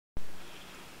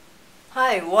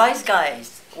Hi, wise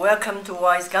guys. Welcome to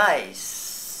Wise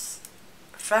Guys.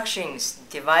 Fractions,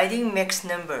 dividing mixed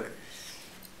numbers.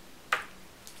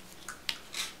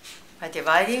 By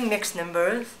dividing mixed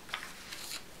numbers,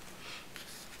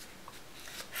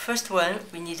 first one,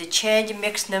 we need to change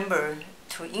mixed number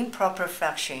to improper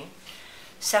fraction.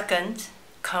 Second,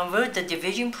 convert the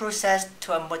division process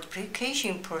to a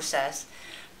multiplication process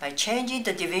by changing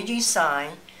the division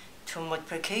sign to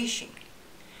multiplication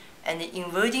and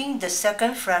inverting the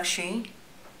second fraction.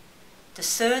 The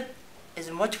third is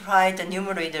multiply the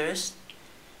numerators,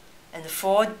 and the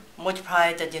fourth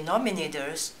multiply the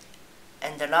denominators,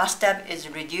 and the last step is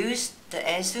reduce the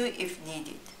answer if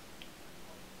needed.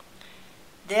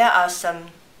 There are some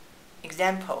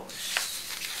examples.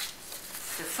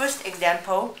 The first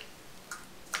example,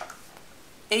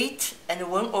 8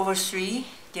 and 1 over 3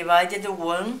 divided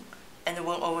 1 and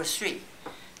 1 over 3.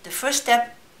 The first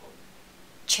step,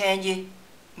 change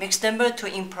mixed number to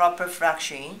improper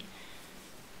fraction.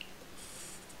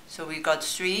 So we got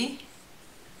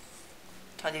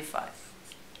 3/25.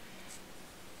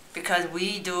 Because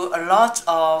we do a lot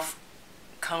of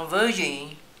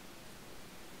conversion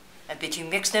between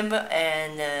mixed number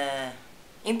and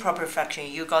improper fraction,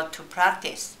 you got to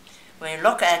practice. When you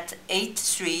look at 8,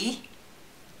 3,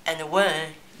 and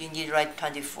 1, you need to write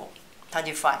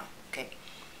 25. Okay,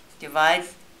 divide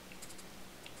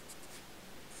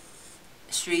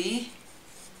 3,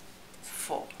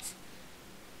 4.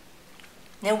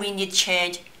 Then we need to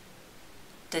change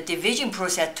the division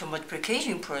process to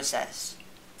multiplication process.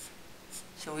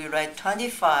 So we write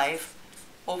 25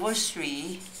 over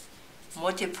 3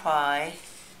 multiply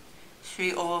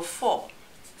 3 over 4.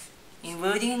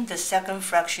 Inverting the second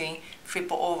fraction,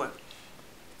 flip over.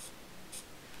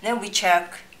 Then we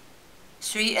check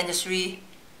 3 and 3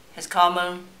 has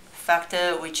common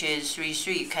factor, which is 3,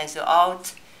 3. Cancel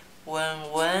out. 1,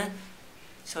 1.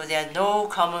 So there are no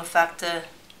common factor.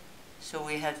 So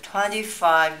we have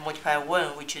 25 multiply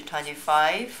 1, which is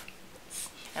 25.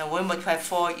 And 1 multiply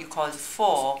 4 equals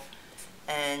 4.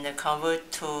 And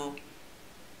convert to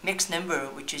mixed number,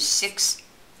 which is 6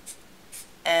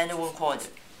 and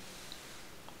 1/4.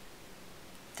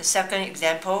 The second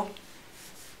example,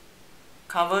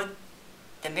 convert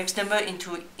the mixed number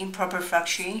into improper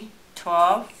fraction,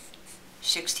 12,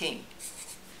 16.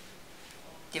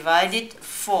 Divided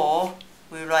 4,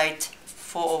 we write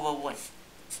 4 over 1.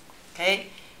 Okay,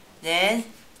 then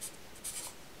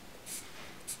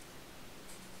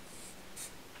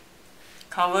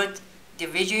convert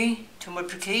division to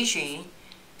multiplication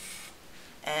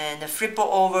and flip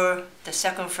over the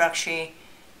second fraction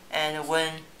and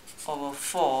 1 over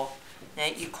 4,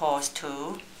 then equals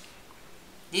to,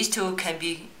 these two can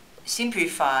be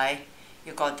simplified.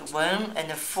 You got 1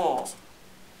 and 4,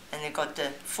 and you got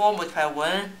the 4 multiply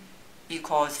 1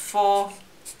 equals 4,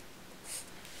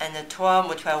 and the 12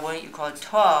 multiply 1 equals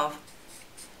 12.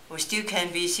 We still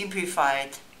can be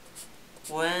simplified,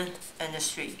 1 and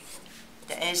 3.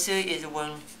 The answer is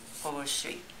 1 over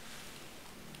 3.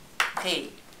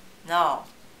 Okay, now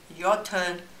your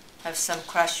turn. Have some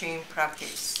question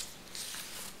practice.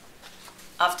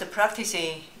 After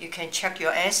practicing, you can check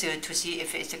your answer to see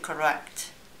if it's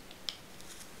correct.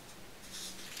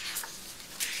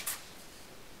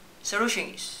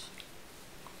 Solutions.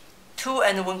 2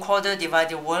 and 1/4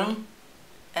 divided 1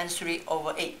 and 3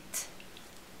 over 8.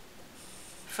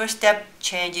 First step,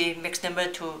 change mixed number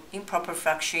to improper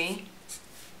fraction.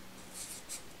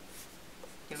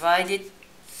 Divided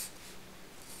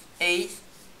 8,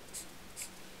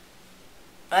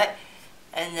 right?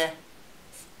 And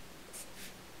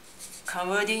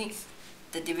converting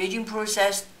the division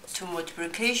process to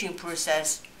multiplication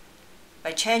process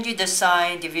by changing the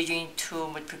sign, division to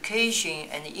multiplication,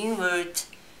 and invert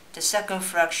the second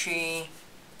fraction,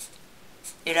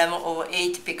 11 over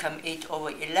 8 become 8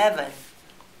 over 11.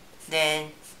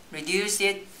 Then reduce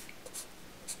it,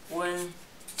 1,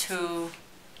 2,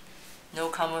 no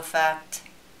common fact,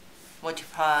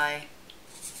 multiply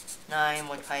 9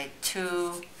 multiply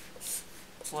 2,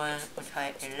 1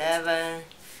 multiply 11,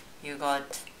 you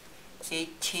got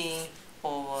 18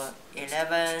 over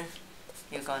 11,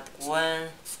 you got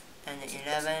 1 and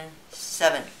 11,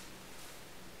 7.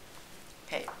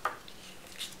 Okay.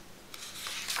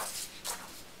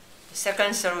 The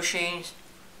second solution,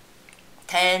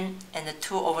 10 and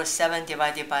 2 over 7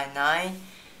 divided by 9,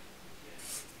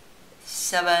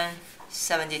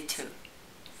 72.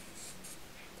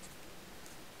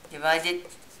 Divided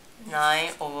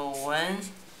 9 over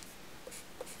 1,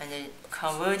 and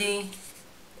converting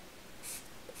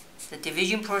the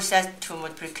division process to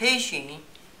multiplication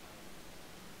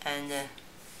and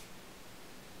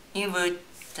invert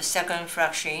the second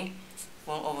fraction,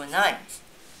 1 over 9.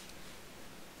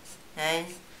 And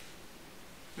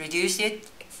reduce it,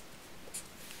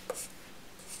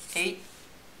 8,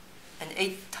 and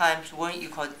 8 times 1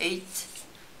 equals 8,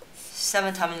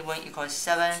 7 times 1 equals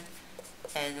 7,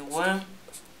 and 1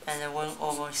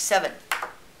 over 7.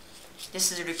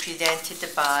 This is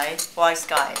represented by white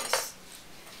skies.